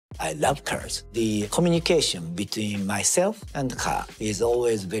I love cars. The communication between myself and the car is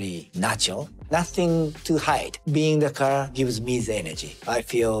always very natural. Nothing to hide. Being the car gives me the energy. I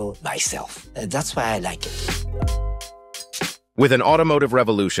feel myself. That's why I like it. With an automotive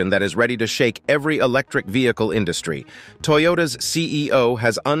revolution that is ready to shake every electric vehicle industry, Toyota's CEO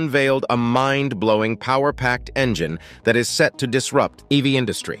has unveiled a mind-blowing, power-packed engine that is set to disrupt EV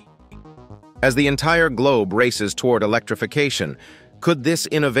industry. As the entire globe races toward electrification, could this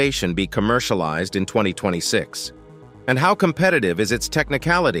innovation be commercialized in 2026? And how competitive is its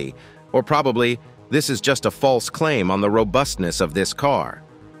technicality? Or probably, this is just a false claim on the robustness of this car.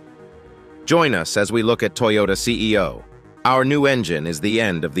 Join us as we look at Toyota CEO. Our new engine is the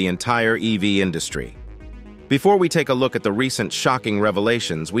end of the entire EV industry. Before we take a look at the recent shocking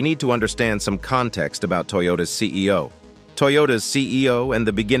revelations, we need to understand some context about Toyota's CEO. Toyota's CEO and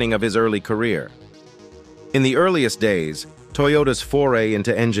the beginning of his early career. In the earliest days, Toyota's foray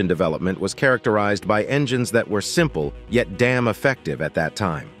into engine development was characterized by engines that were simple yet damn effective at that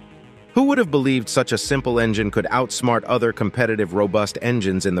time. Who would have believed such a simple engine could outsmart other competitive, robust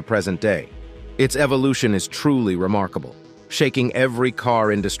engines in the present day? Its evolution is truly remarkable, shaking every car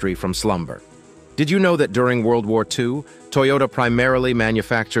industry from slumber. Did you know that during World War II, Toyota primarily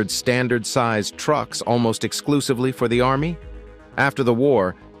manufactured standard-sized trucks almost exclusively for the Army? After the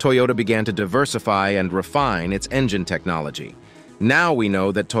war, Toyota began to diversify and refine its engine technology. Now we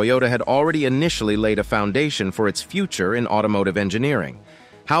know that Toyota had already initially laid a foundation for its future in automotive engineering.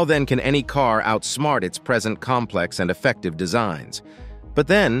 How then can any car outsmart its present complex and effective designs? But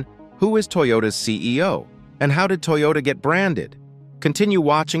then, who is Toyota's CEO? And how did Toyota get branded? Continue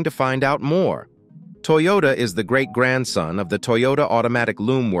watching to find out more. Toyota is the great-grandson of the Toyota Automatic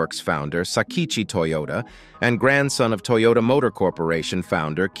Loom Works founder Sakichi Toyota and grandson of Toyota Motor Corporation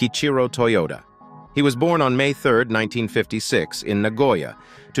founder Kiichiro Toyota. He was born on May 3, 1956, in Nagoya,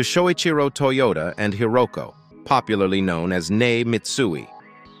 to Shoichiro Toyota and Hiroko, popularly known as Nei Mitsui.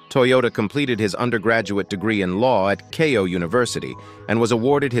 Toyota completed his undergraduate degree in law at Keio University and was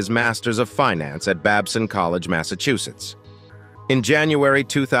awarded his Master's of Finance at Babson College, Massachusetts. In January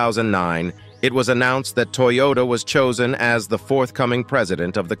 2009, it was announced that Toyota was chosen as the forthcoming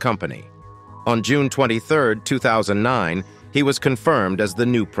president of the company. On June 23, 2009, he was confirmed as the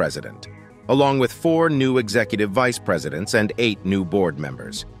new president, along with 4 new executive vice presidents and 8 new board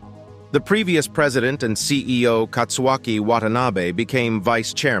members. The previous president and CEO Katsuaki Watanabe became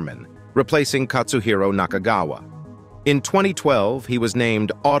vice chairman, replacing Katsuhiro Nakagawa. In 2012, he was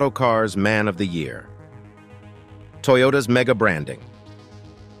named Autocar's Man of the Year. Toyota's mega branding.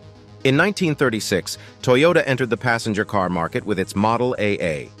 In 1936, Toyota entered the passenger car market with its Model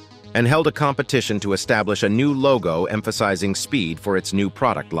AA and held a competition to establish a new logo emphasizing speed for its new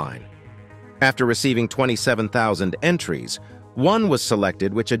product line. After receiving 27,000 entries, one was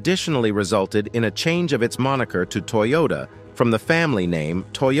selected which additionally resulted in a change of its moniker to Toyota from the family name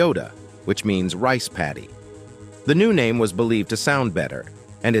Toyota, which means rice paddy. The new name was believed to sound better,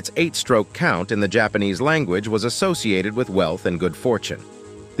 and its 8-stroke count in the Japanese language was associated with wealth and good fortune.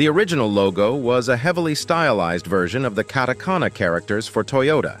 The original logo was a heavily stylized version of the katakana characters for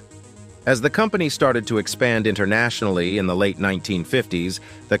Toyota. As the company started to expand internationally in the late 1950s,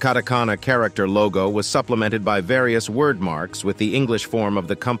 the katakana character logo was supplemented by various word marks with the English form of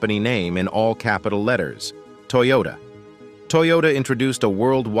the company name in all capital letters, Toyota. Toyota introduced a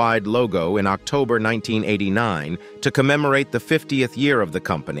worldwide logo in October 1989 to commemorate the 50th year of the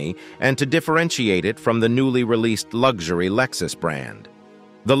company and to differentiate it from the newly released luxury Lexus brand.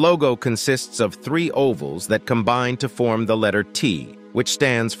 The logo consists of 3 ovals that combine to form the letter T, which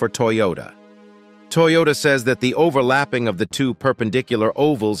stands for Toyota. Toyota says that the overlapping of the 2 perpendicular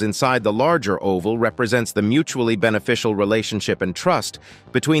ovals inside the larger oval represents the mutually beneficial relationship and trust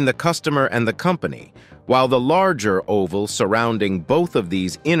between the customer and the company, while the larger oval surrounding both of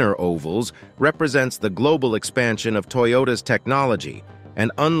these inner ovals represents the global expansion of Toyota's technology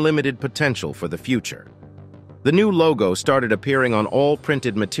and unlimited potential for the future. The new logo started appearing on all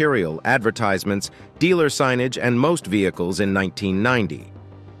printed material, advertisements, dealer signage, and most vehicles in 1990.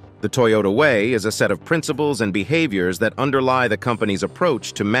 The Toyota Way is a set of principles and behaviors that underlie the company's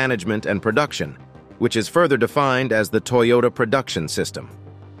approach to management and production, which is further defined as the Toyota Production System.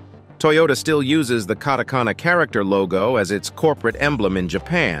 Toyota still uses the katakana character logo as its corporate emblem in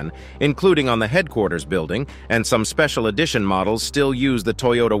Japan, including on the headquarters building, and some special edition models still use the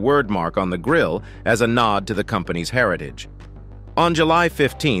Toyota wordmark on the grille as a nod to the company's heritage. On July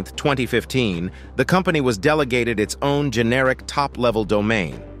 15, 2015, the company was delegated its own generic top-level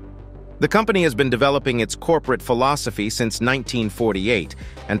domain. The company has been developing its corporate philosophy since 1948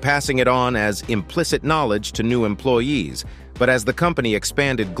 and passing it on as implicit knowledge to new employees, But as the company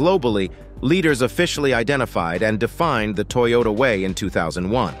expanded globally, leaders officially identified and defined the Toyota Way in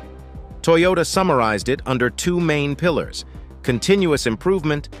 2001. Toyota summarized it under two main pillars: continuous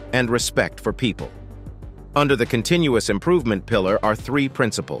improvement and respect for people. Under the continuous improvement pillar are three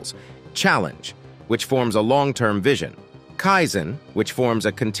principles: challenge, which forms a long-term vision; kaizen, which forms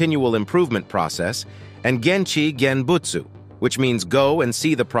a continual improvement process; and genchi genbutsu, which means go and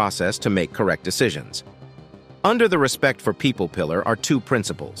see the process to make correct decisions. Under the respect for people pillar are two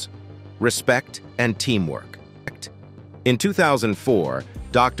principles: respect and teamwork. In 2004,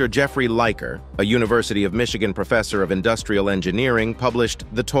 Dr. Jeffrey Liker, a University of Michigan professor of industrial engineering, published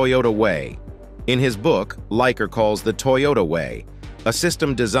The Toyota Way. In his book, Liker calls the Toyota Way a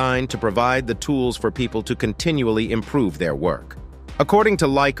system designed to provide the tools for people to continually improve their work. According to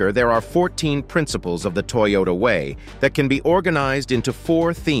Liker, there are 14 principles of the Toyota Way that can be organized into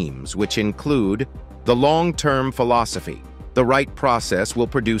 4 themes, which include the long-term philosophy: the right process will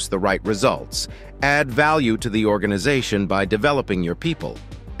produce the right results; add value to the organization by developing your people;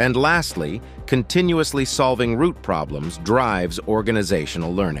 and lastly, continuously solving root problems drives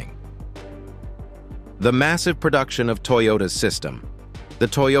organizational learning. The massive production of Toyota's system, the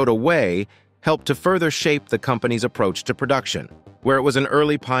Toyota Way, helped to further shape the company's approach to production, where it was an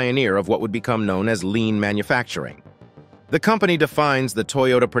early pioneer of what would become known as lean manufacturing. The company defines the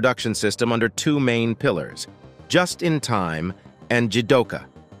Toyota production system under two main pillars: just-in-time and jidoka.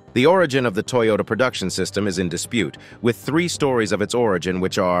 The origin of the Toyota production system is in dispute, with 3 stories of its origin,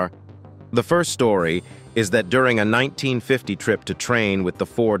 which are: the first story is that during a 1950 trip to train with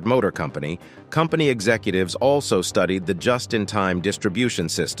the Ford Motor Company, company executives also studied the just-in-time distribution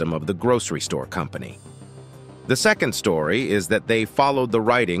system of the grocery store company. The second story is that they followed the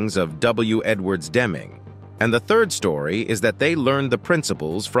writings of W. Edwards Deming. And the third story is that they learned the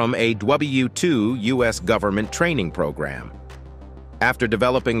principles from a W-2 U.S. government training program. After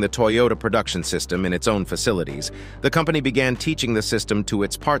developing the Toyota production system in its own facilities, the company began teaching the system to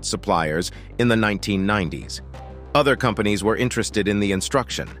its parts suppliers in the 1990s. Other companies were interested in the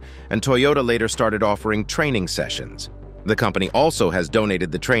instruction, and Toyota later started offering training sessions. The company also has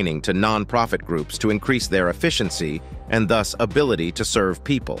donated the training to non-profit groups to increase their efficiency and thus ability to serve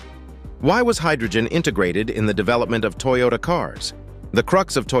people. Why was hydrogen integrated in the development of Toyota cars? The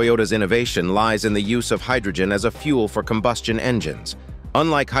crux of Toyota's innovation lies in the use of hydrogen as a fuel for combustion engines.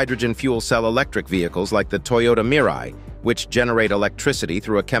 Unlike hydrogen fuel cell electric vehicles like the Toyota Mirai, which generate electricity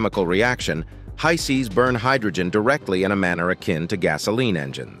through a chemical reaction, Hi-Seas burn hydrogen directly in a manner akin to gasoline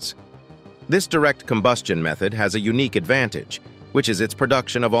engines. This direct combustion method has a unique advantage, which is its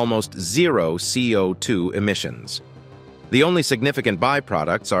production of almost zero CO2 emissions. The only significant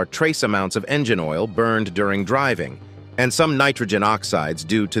byproducts are trace amounts of engine oil burned during driving, and some nitrogen oxides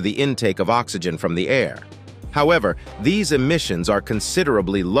due to the intake of oxygen from the air. However, these emissions are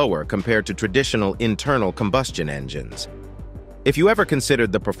considerably lower compared to traditional internal combustion engines. If you ever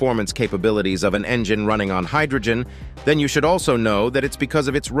considered the performance capabilities of an engine running on hydrogen, then you should also know that it's because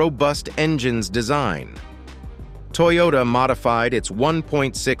of its robust engine's design. Toyota modified its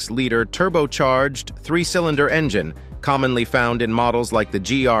 1.6-liter turbocharged 3-cylinder engine, commonly found in models like the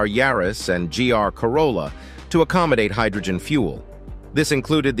GR Yaris and GR Corolla, to accommodate hydrogen fuel. This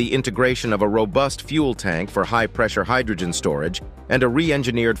included the integration of a robust fuel tank for high-pressure hydrogen storage and a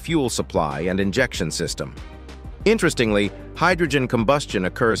re-engineered fuel supply and injection system. Interestingly, hydrogen combustion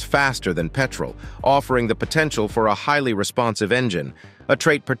occurs faster than petrol, offering the potential for a highly responsive engine, a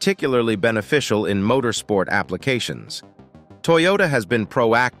trait particularly beneficial in motorsport applications. Toyota has been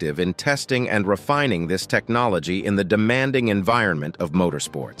proactive in testing and refining this technology in the demanding environment of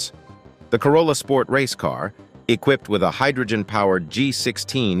motorsports. The Corolla Sport race car, equipped with a hydrogen-powered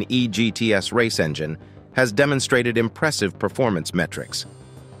G16 eGTS race engine, has demonstrated impressive performance metrics.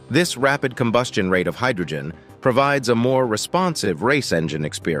 This rapid combustion rate of hydrogen provides a more responsive race engine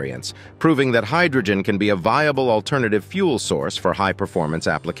experience, proving that hydrogen can be a viable alternative fuel source for high-performance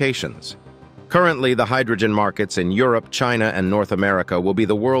applications. Currently, the hydrogen markets in Europe, China, and North America will be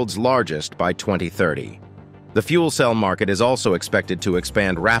the world's largest by 2030. The fuel cell market is also expected to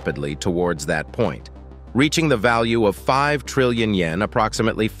expand rapidly towards that point, reaching the value of 5 trillion yen,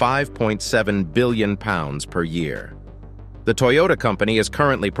 approximately 5.7 billion pounds per year. The Toyota company is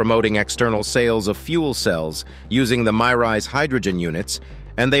currently promoting external sales of fuel cells using the Mirai's hydrogen units,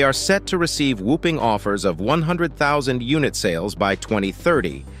 and they are set to receive whopping offers of 100,000 unit sales by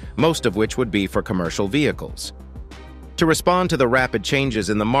 2030, most of which would be for commercial vehicles. To respond to the rapid changes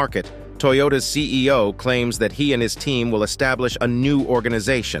in the market, Toyota's CEO claims that he and his team will establish a new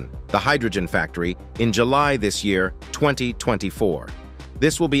organization, the Hydrogen Factory, in July this year, 2024.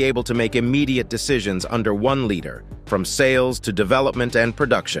 This will be able to make immediate decisions under one leader, from sales to development and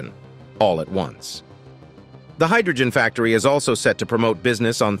production, all at once. The hydrogen factory is also set to promote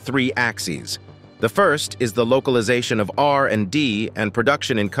business on 3 axes. The first is the localization of R&D and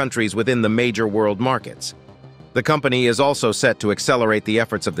production in countries within the major world markets. The company is also set to accelerate the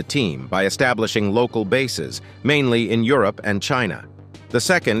efforts of the team by establishing local bases, mainly in Europe and China. The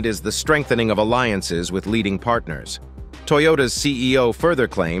second is the strengthening of alliances with leading partners. Toyota's CEO further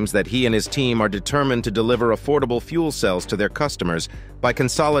claims that he and his team are determined to deliver affordable fuel cells to their customers by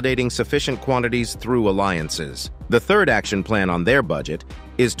consolidating sufficient quantities through alliances. The third action plan on their budget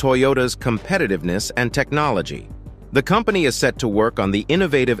is Toyota's competitiveness and technology. The company is set to work on the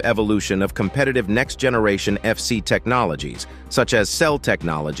innovative evolution of competitive next-generation FC technologies, such as cell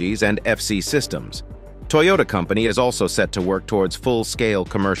technologies and FC systems. Toyota Company is also set to work towards full-scale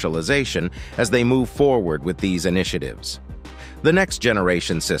commercialization as they move forward with these initiatives. The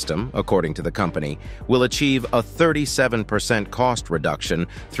next-generation system, according to the company, will achieve a 37% cost reduction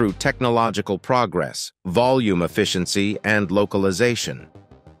through technological progress, volume efficiency, and localization.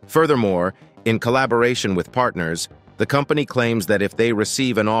 Furthermore, in collaboration with partners, the company claims that if they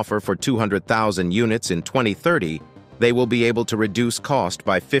receive an offer for 200,000 units in 2030, they will be able to reduce cost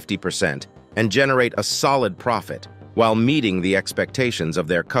by 50% and generate a solid profit while meeting the expectations of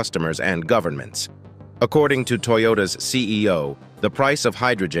their customers and governments. According to Toyota's CEO, the price of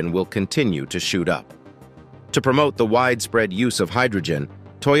hydrogen will continue to shoot up. To promote the widespread use of hydrogen,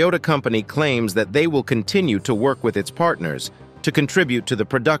 Toyota Company claims that they will continue to work with its partners to contribute to the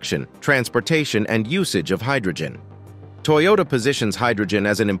production, transportation, and usage of hydrogen. Toyota positions hydrogen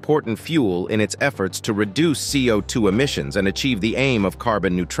as an important fuel in its efforts to reduce CO2 emissions and achieve the aim of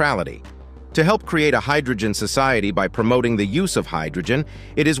carbon neutrality. To help create a hydrogen society by promoting the use of hydrogen,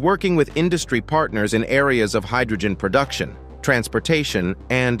 it is working with industry partners in areas of hydrogen production, transportation,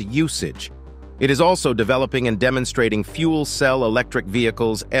 and usage. It is also developing and demonstrating fuel cell electric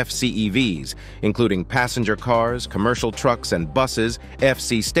vehicles, FCEVs, including passenger cars, commercial trucks and buses,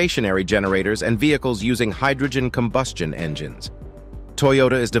 FC stationary generators, and vehicles using hydrogen combustion engines.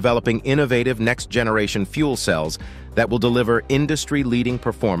 Toyota is developing innovative next-generation fuel cells that will deliver industry-leading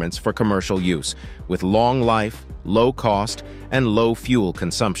performance for commercial use, with long life, low cost, and low fuel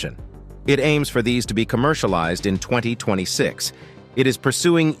consumption. It aims for these to be commercialized in 2026. It is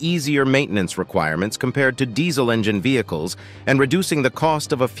pursuing easier maintenance requirements compared to diesel engine vehicles and reducing the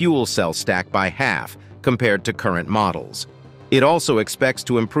cost of a fuel cell stack by half compared to current models. It also expects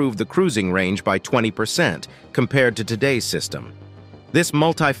to improve the cruising range by 20% compared to today's system. This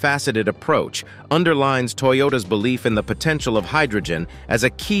multifaceted approach underlines Toyota's belief in the potential of hydrogen as a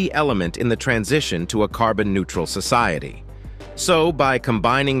key element in the transition to a carbon-neutral society. So, by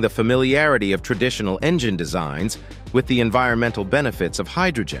combining the familiarity of traditional engine designs with the environmental benefits of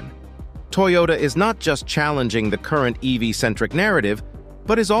hydrogen, Toyota is not just challenging the current EV-centric narrative,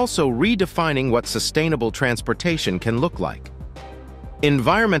 but is also redefining what sustainable transportation can look like.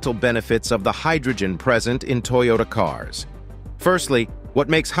 Environmental benefits of the hydrogen present in Toyota cars. Firstly, what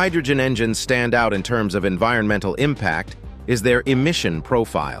makes hydrogen engines stand out in terms of environmental impact is their emission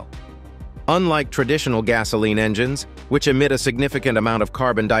profile. Unlike traditional gasoline engines, which emit a significant amount of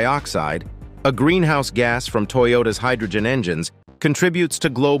carbon dioxide, a greenhouse gas from Toyota's hydrogen engines contributes to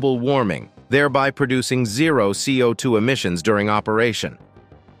global warming, thereby producing zero CO2 emissions during operation.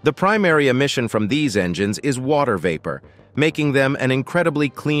 The primary emission from these engines is water vapor, making them an incredibly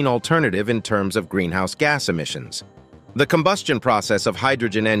clean alternative in terms of greenhouse gas emissions. The combustion process of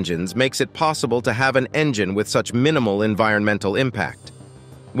hydrogen engines makes it possible to have an engine with such minimal environmental impact.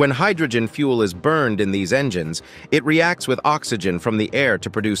 When hydrogen fuel is burned in these engines, it reacts with oxygen from the air to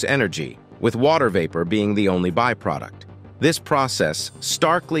produce energy, with water vapor being the only byproduct. This process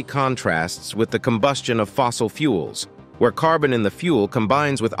starkly contrasts with the combustion of fossil fuels, where carbon in the fuel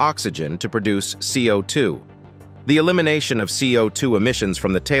combines with oxygen to produce CO2. The elimination of CO2 emissions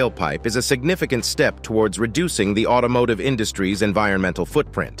from the tailpipe is a significant step towards reducing the automotive industry's environmental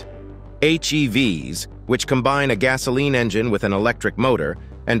footprint. HEVs, which combine a gasoline engine with an electric motor,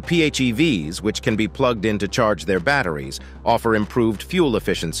 and PHEVs, which can be plugged in to charge their batteries, offer improved fuel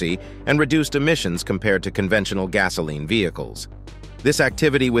efficiency and reduced emissions compared to conventional gasoline vehicles. This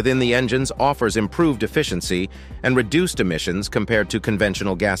activity within the engines offers improved efficiency and reduced emissions compared to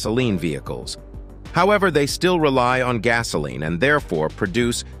conventional gasoline vehicles. However, they still rely on gasoline and therefore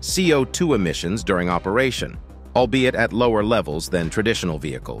produce CO2 emissions during operation, albeit at lower levels than traditional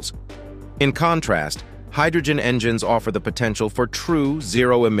vehicles. In contrast, hydrogen engines offer the potential for true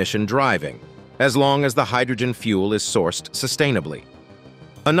zero-emission driving, as long as the hydrogen fuel is sourced sustainably.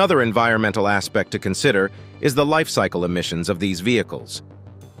 Another environmental aspect to consider is the life cycle emissions of these vehicles.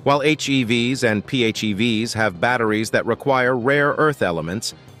 While HEVs and PHEVs have batteries that require rare earth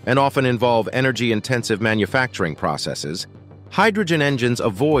elements and often involve energy-intensive manufacturing processes, hydrogen engines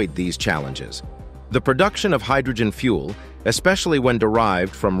avoid these challenges. The production of hydrogen fuel, especially when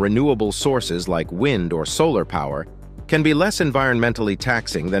derived from renewable sources like wind or solar power, can be less environmentally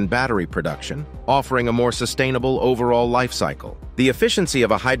taxing than battery production, offering a more sustainable overall life cycle. The efficiency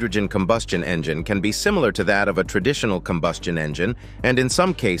of a hydrogen combustion engine can be similar to that of a traditional combustion engine, and in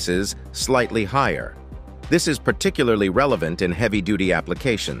some cases, slightly higher. This is particularly relevant in heavy-duty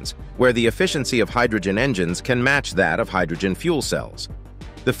applications, where the efficiency of hydrogen engines can match that of hydrogen fuel cells.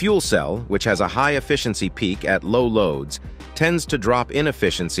 The fuel cell, which has a high efficiency peak at low loads, tends to drop in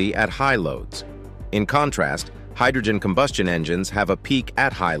efficiency at high loads. In contrast, hydrogen combustion engines have a peak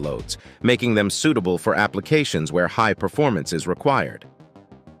at high loads, making them suitable for applications where high performance is required.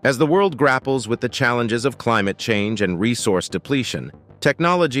 As the world grapples with the challenges of climate change and resource depletion,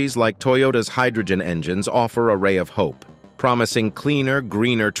 technologies like Toyota's hydrogen engines offer a ray of hope, promising cleaner,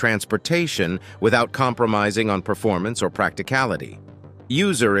 greener transportation without compromising on performance or practicality.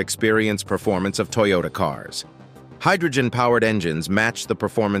 User experience performance of Toyota cars. Hydrogen-powered engines match the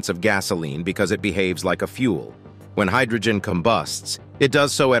performance of gasoline because it behaves like a fuel. When hydrogen combusts, it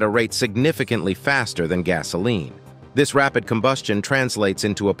does so at a rate significantly faster than gasoline. This rapid combustion translates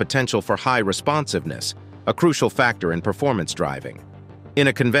into a potential for high responsiveness, a crucial factor in performance driving. In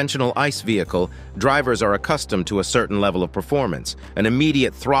a conventional ICE vehicle, drivers are accustomed to a certain level of performance, an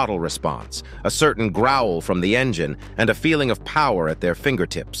immediate throttle response, a certain growl from the engine, and a feeling of power at their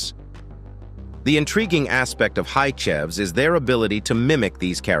fingertips. The intriguing aspect of HYCHEVs is their ability to mimic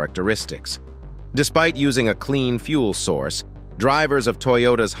these characteristics. Despite using a clean fuel source, drivers of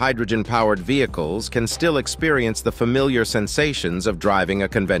Toyota's hydrogen-powered vehicles can still experience the familiar sensations of driving a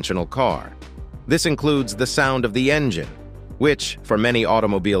conventional car. This includes the sound of the engine, which, for many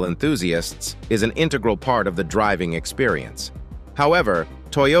automobile enthusiasts, is an integral part of the driving experience. However,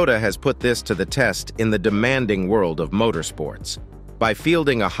 Toyota has put this to the test in the demanding world of motorsports. By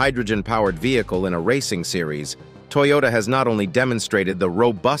fielding a hydrogen-powered vehicle in a racing series, Toyota has not only demonstrated the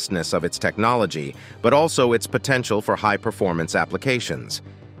robustness of its technology, but also its potential for high-performance applications.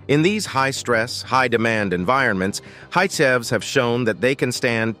 In these high-stress, high-demand environments, HYCHEVs have shown that they can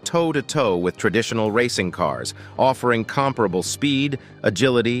stand toe-to-toe with traditional racing cars, offering comparable speed,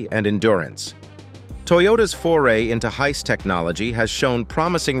 agility, and endurance. Toyota's foray into HYCE technology has shown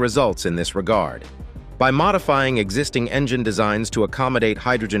promising results in this regard. By modifying existing engine designs to accommodate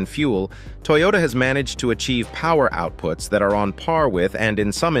hydrogen fuel, Toyota has managed to achieve power outputs that are on par with, and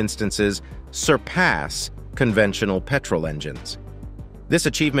in some instances, surpass conventional petrol engines. This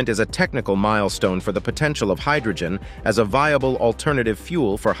achievement is a technical milestone for the potential of hydrogen as a viable alternative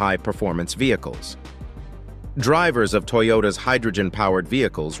fuel for high-performance vehicles. Drivers of Toyota's hydrogen-powered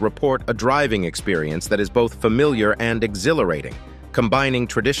vehicles report a driving experience that is both familiar and exhilarating, combining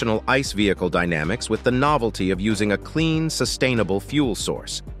traditional ICE vehicle dynamics with the novelty of using a clean, sustainable fuel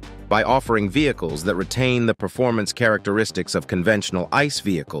source. By offering vehicles that retain the performance characteristics of conventional ICE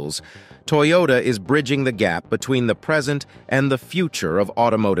vehicles, Toyota is bridging the gap between the present and the future of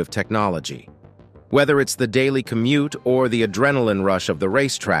automotive technology. Whether it's the daily commute or the adrenaline rush of the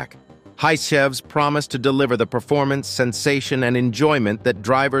racetrack, HYCHEVs promise to deliver the performance, sensation, and enjoyment that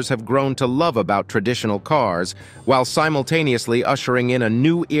drivers have grown to love about traditional cars, while simultaneously ushering in a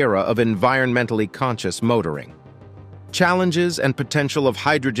new era of environmentally conscious motoring. Challenges and potential of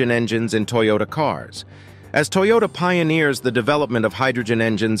hydrogen engines in Toyota cars. As Toyota pioneers the development of hydrogen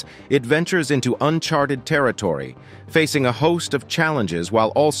engines, it ventures into uncharted territory, facing a host of challenges while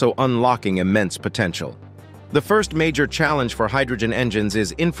also unlocking immense potential. The first major challenge for hydrogen engines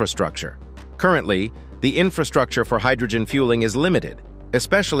is infrastructure. Currently, the infrastructure for hydrogen fueling is limited,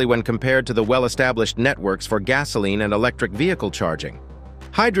 especially when compared to the well-established networks for gasoline and electric vehicle charging.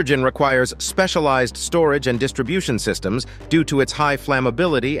 Hydrogen requires specialized storage and distribution systems due to its high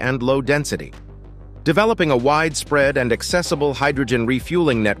flammability and low density. Developing a widespread and accessible hydrogen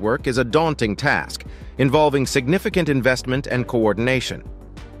refueling network is a daunting task, involving significant investment and coordination.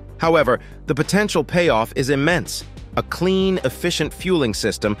 However, the potential payoff is immense, a clean, efficient fueling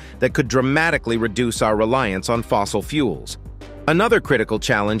system that could dramatically reduce our reliance on fossil fuels. Another critical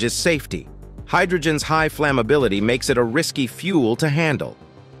challenge is safety. Hydrogen's high flammability makes it a risky fuel to handle.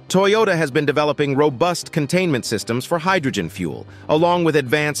 Toyota has been developing robust containment systems for hydrogen fuel, along with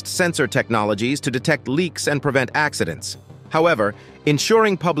advanced sensor technologies to detect leaks and prevent accidents. However,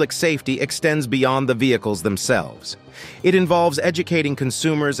 ensuring public safety extends beyond the vehicles themselves. It involves educating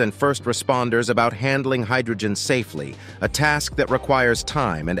consumers and first responders about handling hydrogen safely, a task that requires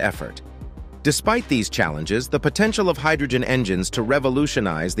time and effort. Despite these challenges, the potential of hydrogen engines to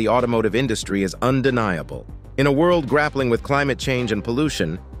revolutionize the automotive industry is undeniable. In a world grappling with climate change and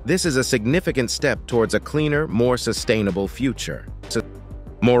pollution, this is a significant step towards a cleaner, more sustainable future.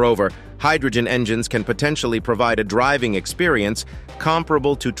 Moreover, hydrogen engines can potentially provide a driving experience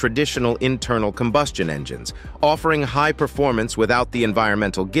comparable to traditional internal combustion engines, offering high performance without the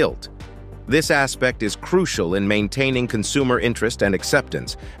environmental guilt. This aspect is crucial in maintaining consumer interest and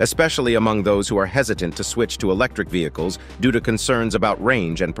acceptance, especially among those who are hesitant to switch to electric vehicles due to concerns about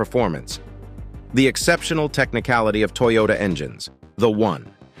range and performance. The exceptional technicality of Toyota engines. The 1.6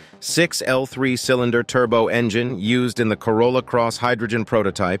 L3-cylinder turbo engine used in the Corolla Cross hydrogen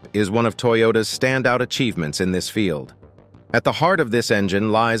prototype is one of Toyota's standout achievements in this field. At the heart of this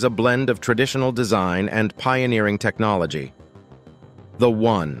engine lies a blend of traditional design and pioneering technology. The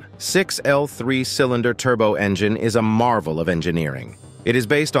 1.6 L3-cylinder turbo engine is a marvel of engineering. It is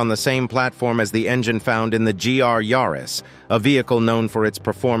based on the same platform as the engine found in the GR Yaris, a vehicle known for its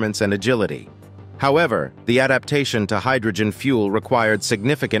performance and agility. However, the adaptation to hydrogen fuel required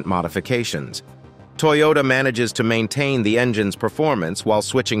significant modifications. Toyota manages to maintain the engine's performance while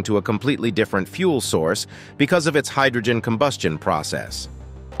switching to a completely different fuel source because of its hydrogen combustion process.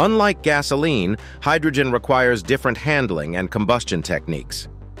 Unlike gasoline, hydrogen requires different handling and combustion techniques.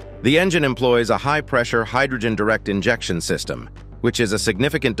 The engine employs a high-pressure hydrogen direct injection system, which is a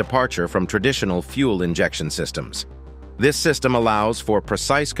significant departure from traditional fuel injection systems. This system allows for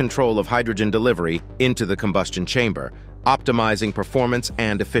precise control of hydrogen delivery into the combustion chamber, optimizing performance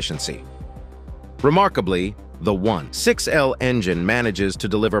and efficiency. Remarkably, the 1.6L engine manages to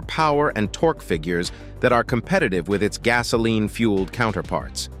deliver power and torque figures that are competitive with its gasoline-fueled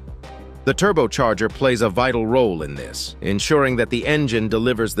counterparts. The turbocharger plays a vital role in this, ensuring that the engine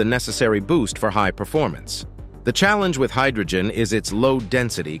delivers the necessary boost for high performance. The challenge with hydrogen is its low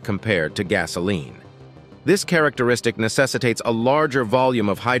density compared to gasoline. This characteristic necessitates a larger volume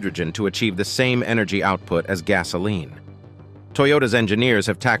of hydrogen to achieve the same energy output as gasoline. Toyota's engineers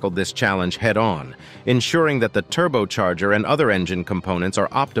have tackled this challenge head-on, ensuring that the turbocharger and other engine components are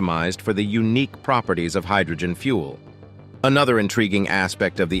optimized for the unique properties of hydrogen fuel. Another intriguing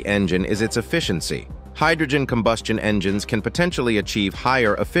aspect of the engine is its efficiency. Hydrogen combustion engines can potentially achieve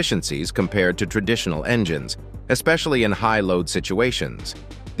higher efficiencies compared to traditional engines, especially in high-load situations.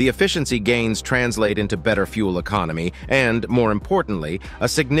 The efficiency gains translate into better fuel economy and, more importantly, a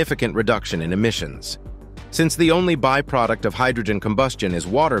significant reduction in emissions. Since the only byproduct of hydrogen combustion is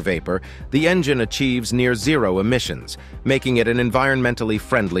water vapor, the engine achieves near zero emissions, making it an environmentally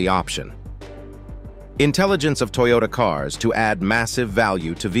friendly option. Intelligence of Toyota cars to add massive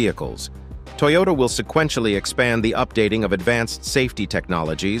value to vehicles. Toyota will sequentially expand the updating of advanced safety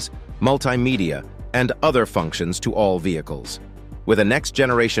technologies, multimedia, and other functions to all vehicles. With a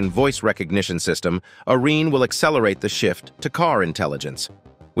next-generation voice recognition system, ARENE will accelerate the shift to car intelligence,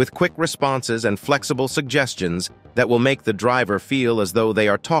 with quick responses and flexible suggestions that will make the driver feel as though they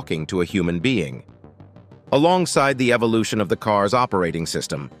are talking to a human being. Alongside the evolution of the car's operating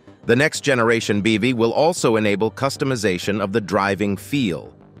system, the next-generation BV will also enable customization of the driving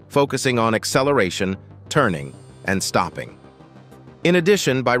feel, focusing on acceleration, turning, and stopping. In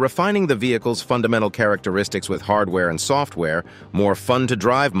addition, by refining the vehicle's fundamental characteristics with hardware and software, more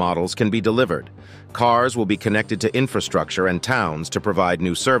fun-to-drive models can be delivered. Cars will be connected to infrastructure and towns to provide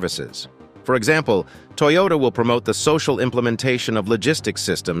new services. For example, Toyota will promote the social implementation of logistics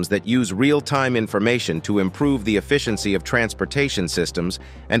systems that use real-time information to improve the efficiency of transportation systems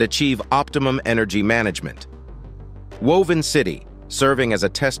and achieve optimum energy management. Woven City, serving as a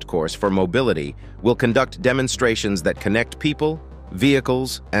test course for mobility, will conduct demonstrations that connect people,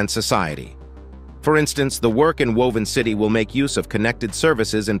 vehicles, and society. For instance, the work in Woven City will make use of connected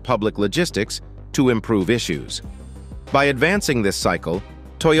services in public logistics to improve issues. By advancing this cycle,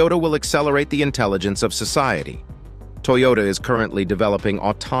 Toyota will accelerate the intelligence of society. Toyota is currently developing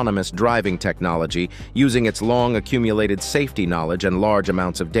autonomous driving technology using its long accumulated safety knowledge and large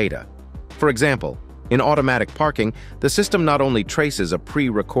amounts of data. For example, in automatic parking, the system not only traces a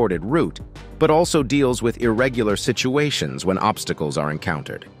pre-recorded route, but also deals with irregular situations when obstacles are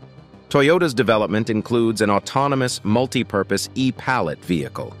encountered. Toyota's development includes an autonomous, multi-purpose e-pallet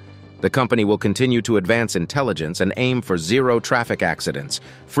vehicle. The company will continue to advance intelligence and aim for zero traffic accidents,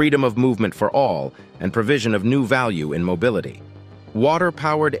 freedom of movement for all, and provision of new value in mobility.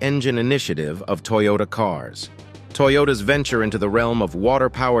 Water-powered engine initiative of Toyota cars. Toyota's venture into the realm of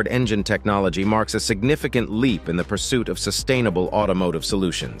water-powered engine technology marks a significant leap in the pursuit of sustainable automotive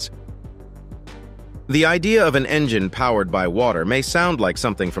solutions. The idea of an engine powered by water may sound like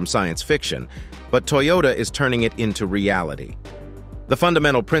something from science fiction, but Toyota is turning it into reality. The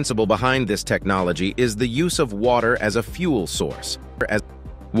fundamental principle behind this technology is the use of water as a fuel source.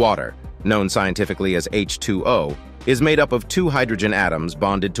 Water, known scientifically as H2O, is made up of two hydrogen atoms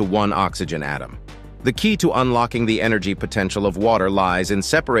bonded to one oxygen atom. The key to unlocking the energy potential of water lies in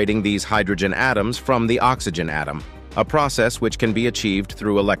separating these hydrogen atoms from the oxygen atom, a process which can be achieved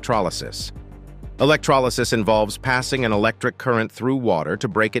through electrolysis. Electrolysis involves passing an electric current through water to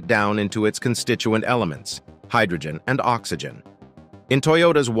break it down into its constituent elements, hydrogen and oxygen. In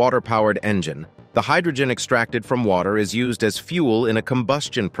Toyota's water-powered engine, the hydrogen extracted from water is used as fuel in a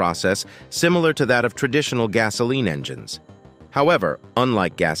combustion process similar to that of traditional gasoline engines. However,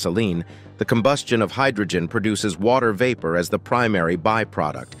 unlike gasoline, the combustion of hydrogen produces water vapor as the primary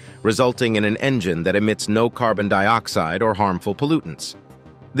byproduct, resulting in an engine that emits no carbon dioxide or harmful pollutants.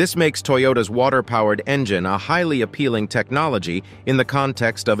 This makes Toyota's water-powered engine a highly appealing technology in the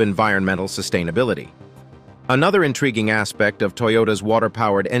context of environmental sustainability. Another intriguing aspect of Toyota's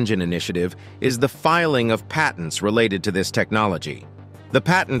water-powered engine initiative is the filing of patents related to this technology. The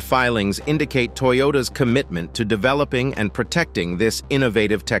patent filings indicate Toyota's commitment to developing and protecting this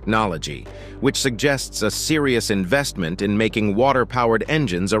innovative technology, which suggests a serious investment in making water-powered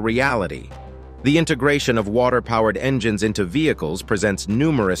engines a reality. The integration of water-powered engines into vehicles presents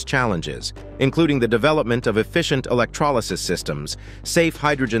numerous challenges, including the development of efficient electrolysis systems, safe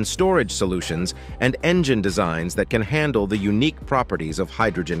hydrogen storage solutions, and engine designs that can handle the unique properties of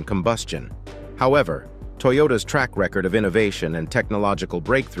hydrogen combustion. However, Toyota's track record of innovation and technological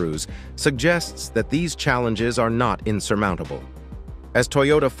breakthroughs suggests that these challenges are not insurmountable. As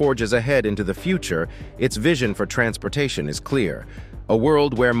Toyota forges ahead into the future, its vision for transportation is clear: a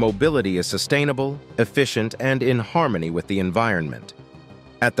world where mobility is sustainable, efficient, and in harmony with the environment.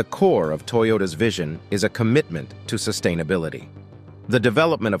 At the core of Toyota's vision is a commitment to sustainability. The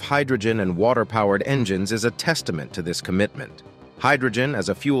development of hydrogen and water-powered engines is a testament to this commitment. Hydrogen, as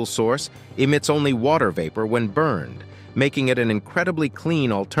a fuel source, emits only water vapor when burned, making it an incredibly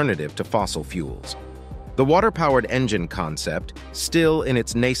clean alternative to fossil fuels. The water-powered engine concept, still in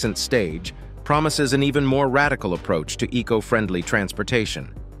its nascent stage, promises an even more radical approach to eco-friendly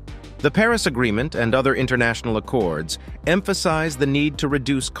transportation. The Paris Agreement and other international accords emphasize the need to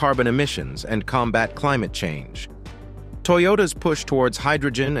reduce carbon emissions and combat climate change. Toyota's push towards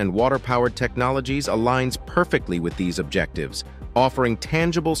hydrogen and water-powered technologies aligns perfectly with these objectives, offering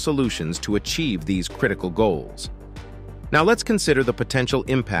tangible solutions to achieve these critical goals. Now let's consider the potential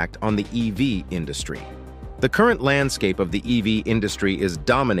impact on the EV industry. The current landscape of the EV industry is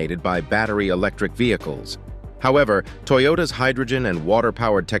dominated by battery electric vehicles. However, Toyota's hydrogen and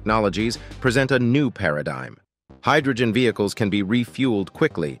water-powered technologies present a new paradigm. Hydrogen vehicles can be refueled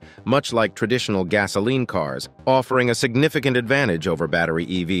quickly, much like traditional gasoline cars, offering a significant advantage over battery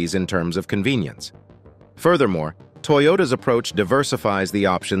EVs in terms of convenience. Furthermore, Toyota's approach diversifies the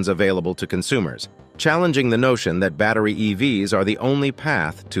options available to consumers, challenging the notion that battery EVs are the only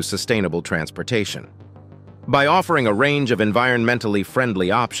path to sustainable transportation. By offering a range of environmentally friendly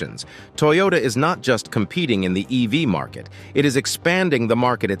options, Toyota is not just competing in the EV market, it is expanding the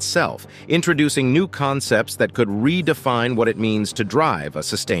market itself, introducing new concepts that could redefine what it means to drive a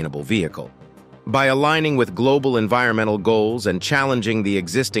sustainable vehicle. By aligning with global environmental goals and challenging the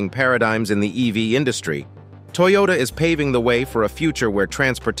existing paradigms in the EV industry, Toyota is paving the way for a future where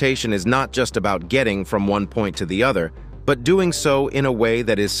transportation is not just about getting from one point to the other, but doing so in a way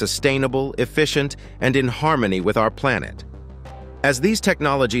that is sustainable, efficient, and in harmony with our planet. As these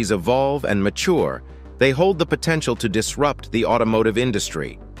technologies evolve and mature, they hold the potential to disrupt the automotive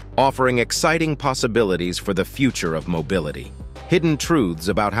industry, offering exciting possibilities for the future of mobility. Hidden truths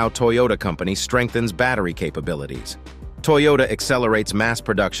about how Toyota Company strengthens battery capabilities. Toyota accelerates mass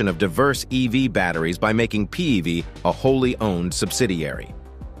production of diverse EV batteries by making PEV a wholly owned subsidiary.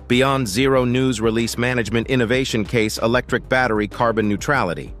 Beyond Zero News Release Management Innovation Case Electric Battery Carbon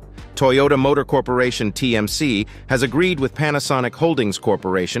Neutrality, Toyota Motor Corporation TMC has agreed with Panasonic Holdings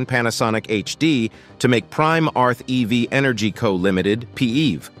Corporation Panasonic HD to make Prime Arth EV Energy Co. Limited,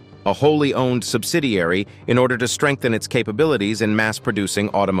 PEV, a wholly owned subsidiary in order to strengthen its capabilities in mass-producing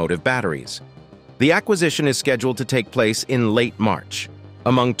automotive batteries. The acquisition is scheduled to take place in late March.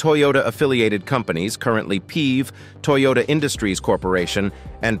 Among Toyota-affiliated companies, currently PEV, Toyota Industries Corporation,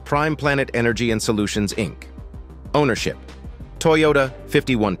 and Prime Planet Energy and Solutions, Inc. Ownership: Toyota,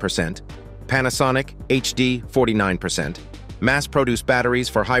 51%, Panasonic, HD, 49%, mass-produced batteries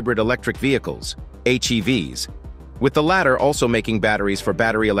for hybrid electric vehicles, HEVs, with the latter also making batteries for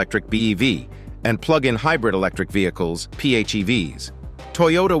battery electric BEV and plug-in hybrid electric vehicles, PHEVs.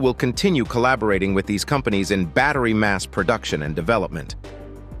 Toyota will continue collaborating with these companies in battery mass production and development.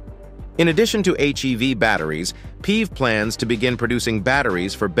 In addition to HEV batteries, PEV plans to begin producing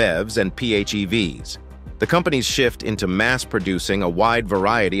batteries for BEVs and PHEVs. The company's shift into mass-producing a wide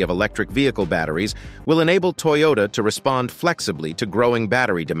variety of electric vehicle batteries will enable Toyota to respond flexibly to growing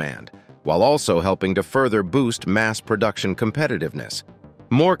battery demand, while also helping to further boost mass production competitiveness.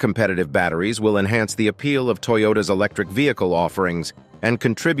 More competitive batteries will enhance the appeal of Toyota's electric vehicle offerings and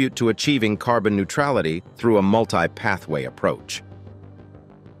contribute to achieving carbon neutrality through a multi-pathway approach.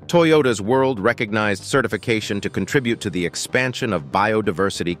 Toyota's world-recognized certification to contribute to the expansion of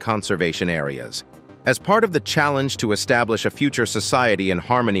biodiversity conservation areas. As part of the challenge to establish a future society in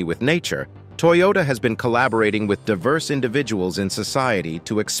harmony with nature, Toyota has been collaborating with diverse individuals in society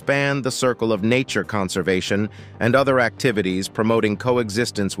to expand the circle of nature conservation and other activities promoting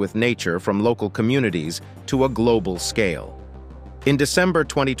coexistence with nature from local communities to a global scale. In December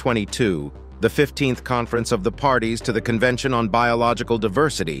 2022, the 15th Conference of the Parties to the Convention on Biological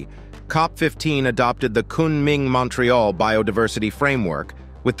Diversity, COP15 adopted the Kunming-Montreal Biodiversity Framework,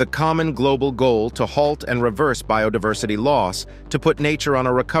 with the common global goal to halt and reverse biodiversity loss to put nature on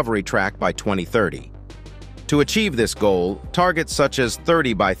a recovery track by 2030. To achieve this goal, targets such as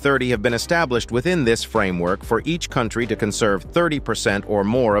 30 by 30 have been established within this framework for each country to conserve 30% or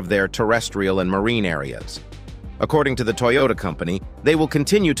more of their terrestrial and marine areas. According to the Toyota Company, they will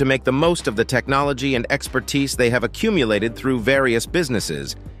continue to make the most of the technology and expertise they have accumulated through various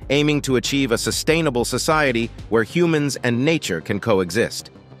businesses, aiming to achieve a sustainable society where humans and nature can coexist.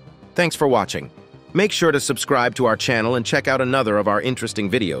 Thanks for watching. Make sure to subscribe to our channel and check out another of our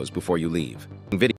interesting videos before you leave.